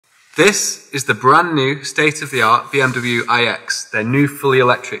This is the brand new state-of-the-art BMW iX, their new fully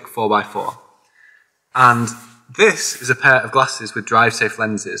electric 4x4. And this is a pair of glasses with DriveSafe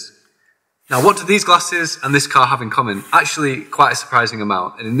lenses. Now, what do these glasses and this car have in common? Actually, quite a surprising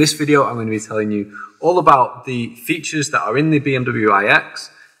amount. And in this video, I'm going to be telling you all about the features that are in the BMW iX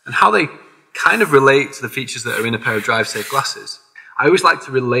and how they kind of relate to the features that are in a pair of DriveSafe glasses. I always like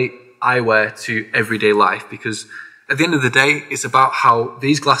to relate eyewear to everyday life because at the end of the day, it's about how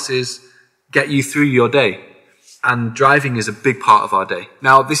these glasses get you through your day. And driving is a big part of our day.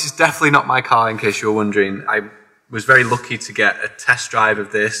 Now, this is definitely not my car, in case you're wondering. I was very lucky to get a test drive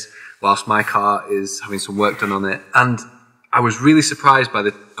of this whilst my car is having some work done on it. And I was really surprised by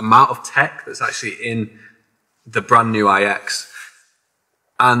the amount of tech that's actually in the brand new iX.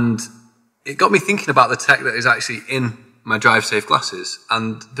 And it got me thinking about the tech that is actually in my DriveSafe glasses.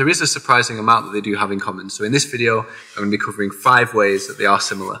 And there is a surprising amount that they do have in common. So in this video, I'm going to be covering 5 ways that they are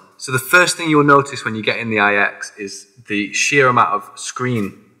similar. So the first thing you'll notice when you get in the iX is the sheer amount of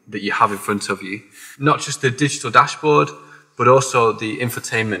screen that you have in front of you. Not just the digital dashboard, but also the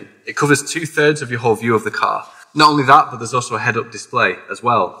infotainment. It covers 2/3 of your whole view of the car. Not only that, but there's also a head-up display as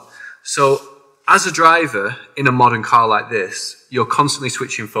well. So as a driver in a modern car like this, you're constantly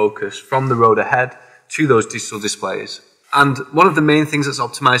switching focus from the road ahead to those digital displays. And one of the main things that's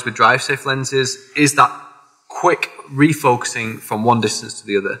optimized with DriveSafe lenses is that quick refocusing from one distance to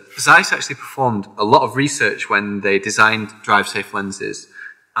the other. Zeiss actually performed a lot of research when they designed DriveSafe lenses,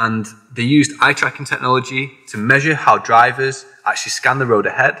 and they used eye tracking technology to measure how drivers actually scan the road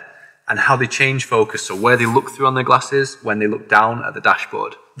ahead and how they change focus, so where they look through on their glasses when they look down at the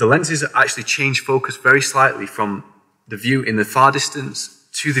dashboard. The lenses actually change focus very slightly from the view in the far distance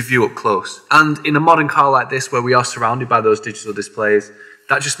to the view up close. And in a modern car like this, where we are surrounded by those digital displays,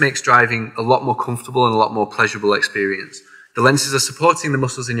 that just makes driving a lot more comfortable and a lot more pleasurable experience. The lenses are supporting the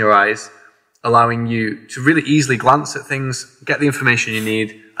muscles in your eyes, allowing you to really easily glance at things, get the information you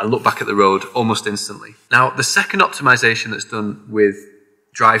need, and look back at the road almost instantly. Now, the second optimization that's done with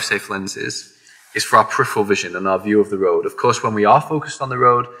DriveSafe lenses is for our peripheral vision and our view of the road. Of course, when we are focused on the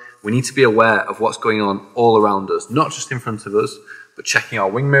road, we need to be aware of what's going on all around us, not just in front of us, but checking our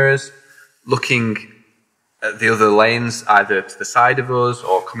wing mirrors, looking at the other lanes, either to the side of us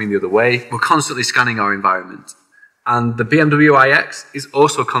or coming the other way. We're constantly scanning our environment. And the BMW iX is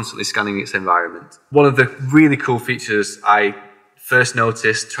also constantly scanning its environment. One of the really cool features I first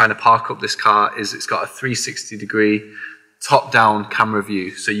noticed trying to park up this car is it's got a 360-degree top-down camera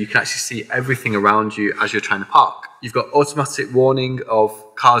view, so you can actually see everything around you as you're trying to park. You've got automatic warning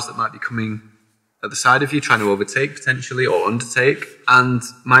of cars that might be coming at the side of you, trying to overtake potentially or undertake. And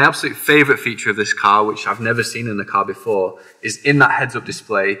my absolute favorite feature of this car, which I've never seen in a car before, is in that heads-up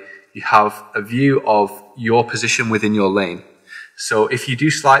display, you have a view of your position within your lane. So if you do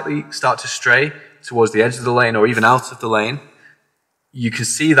slightly start to stray towards the edge of the lane or even out of the lane, you can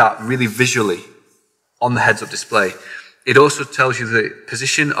see that really visually on the heads-up display. It also tells you the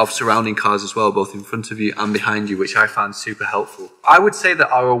position of surrounding cars as well, both in front of you and behind you, which I found super helpful. I would say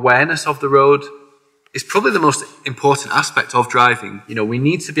that our awareness of the road is probably the most important aspect of driving. You know, we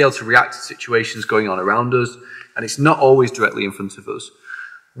need to be able to react to situations going on around us, and it's not always directly in front of us.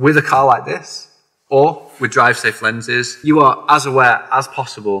 With a car like this, or with DriveSafe lenses, you are as aware as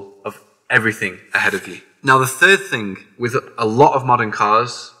possible of everything ahead of you. Now, the third thing with a lot of modern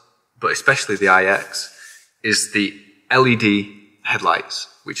cars, but especially the iX, is the LED headlights,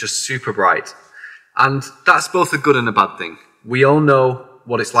 which are super bright. And that's both a good and a bad thing. We all know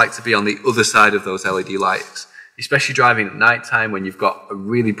what it's like to be on the other side of those LED lights, especially driving at night time when you've got a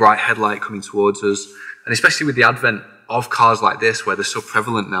really bright headlight coming towards us, and especially with the advent of cars like this where they're so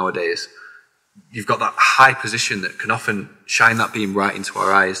prevalent nowadays. You've got that high position that can often shine that beam right into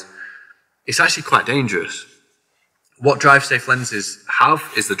our eyes. It's actually quite dangerous. What DriveSafe lenses have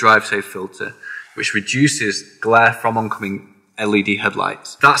is the DriveSafe filter, which reduces glare from oncoming LED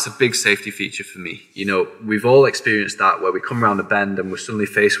headlights. That's a big safety feature for me. You know, we've all experienced that where we come around a bend and we're suddenly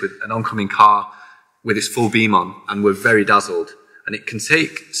faced with an oncoming car with its full beam on and we're very dazzled. And it can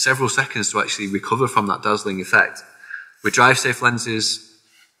take several seconds to actually recover from that dazzling effect. With DriveSafe lenses,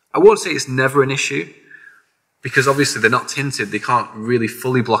 I won't say it's never an issue, because obviously they're not tinted, they can't really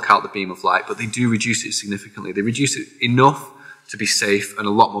fully block out the beam of light, but they do reduce it significantly. They reduce it enough to be safe and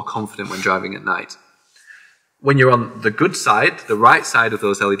a lot more confident when driving at night. When you're on the good side, the right side of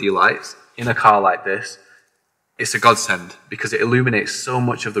those LED lights, in a car like this, it's a godsend because it illuminates so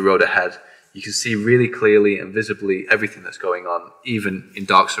much of the road ahead. You can see really clearly and visibly everything that's going on, even in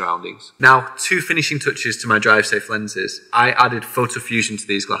dark surroundings. Now, 2 finishing touches to my DriveSafe lenses. I added photo fusion to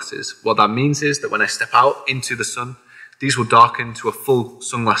these glasses. What that means is that when I step out into the sun, these will darken to a full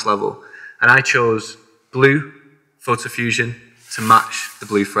sunglass level. And I chose blue photo fusion to match the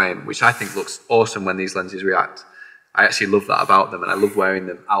blue frame, which I think looks awesome when these lenses react. I actually love that about them, and I love wearing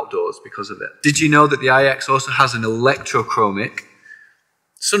them outdoors because of it. Did you know that the IX also has an electrochromic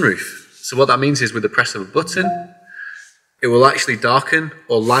sunroof? So what that means is with the press of a button, it will actually darken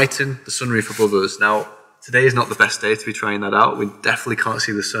or lighten the sunroof above us. Now, today is not the best day to be trying that out. We definitely can't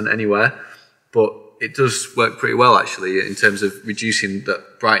see the sun anywhere, but it does work pretty well actually in terms of reducing the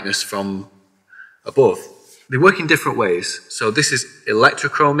brightness from above. They work in different ways. So this is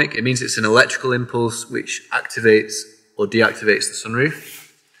electrochromic. It means it's an electrical impulse which activates or deactivates the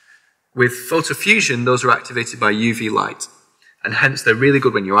sunroof. With photofusion, those are activated by UV light, and hence they're really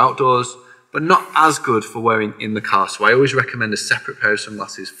good when you're outdoors, but not as good for wearing in the car. So I always recommend a separate pair of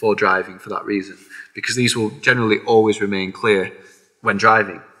sunglasses for driving for that reason, because these will generally always remain clear when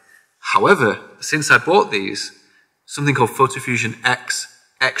driving. However, since I bought these, something called Photofusion X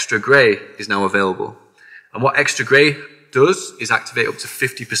Extra Grey is now available. And what Extra Grey does is activate up to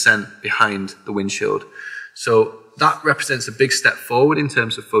 50% behind the windshield. So that represents a big step forward in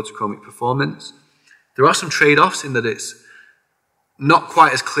terms of photochromic performance. There are some trade-offs in that it's not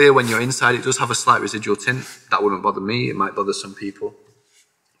quite as clear when you're inside. It does have a slight residual tint. That wouldn't bother me. It might bother some people.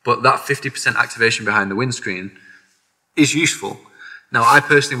 But that 50% activation behind the windscreen is useful. Now, I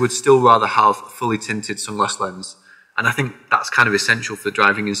personally would still rather have a fully tinted sunglass lens. And I think that's kind of essential for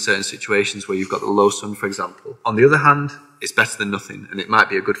driving in certain situations where you've got the low sun, for example. On the other hand, it's better than nothing, and it might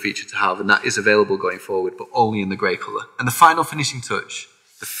be a good feature to have, and that is available going forward, but only in the grey colour. And the final finishing touch,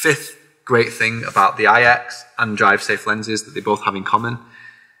 the fifth great thing about the IX and DriveSafe lenses that they both have in common,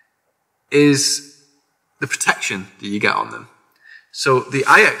 is the protection that you get on them. So the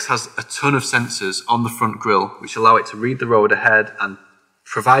IX has a ton of sensors on the front grille, which allow it to read the road ahead and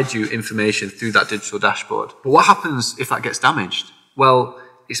provide you information through that digital dashboard. But what happens if that gets damaged? Well,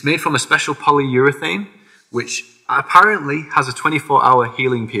 it's made from a special polyurethane, which apparently has a 24-hour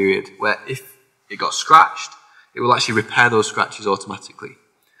healing period, where if it got scratched, it will actually repair those scratches automatically.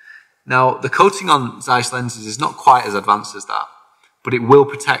 Now, the coating on Zeiss lenses is not quite as advanced as that, but it will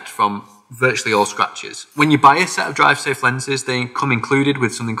protect from virtually all scratches. When you buy a set of DriveSafe lenses, they come included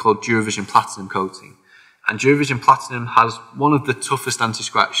with something called DuraVision Platinum coating. And DuraVision Platinum has one of the toughest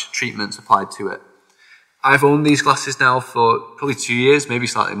anti-scratch treatments applied to it. I've owned these glasses now for probably 2 years, maybe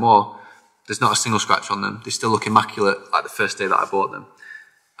slightly more. There's not a single scratch on them. They still look immaculate like the first day that I bought them.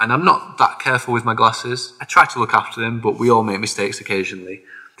 And I'm not that careful with my glasses. I try to look after them, but we all make mistakes occasionally.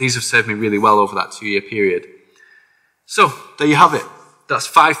 These have served me really well over that 2-year period. So, there you have it. That's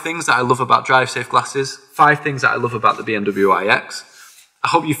 5 things that I love about DriveSafe glasses, 5 things that I love about the BMW iX. I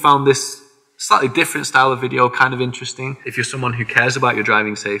hope you found this slightly different style of video kind of interesting. If you're someone who cares about your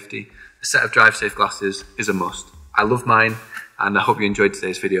driving safety, a set of DriveSafe glasses is a must. I love mine, and I hope you enjoyed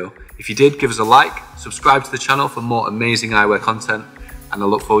today's video. If you did, give us a like, subscribe to the channel for more amazing eyewear content, and I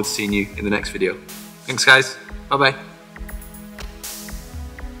look forward to seeing you in the next video. Thanks guys, bye bye.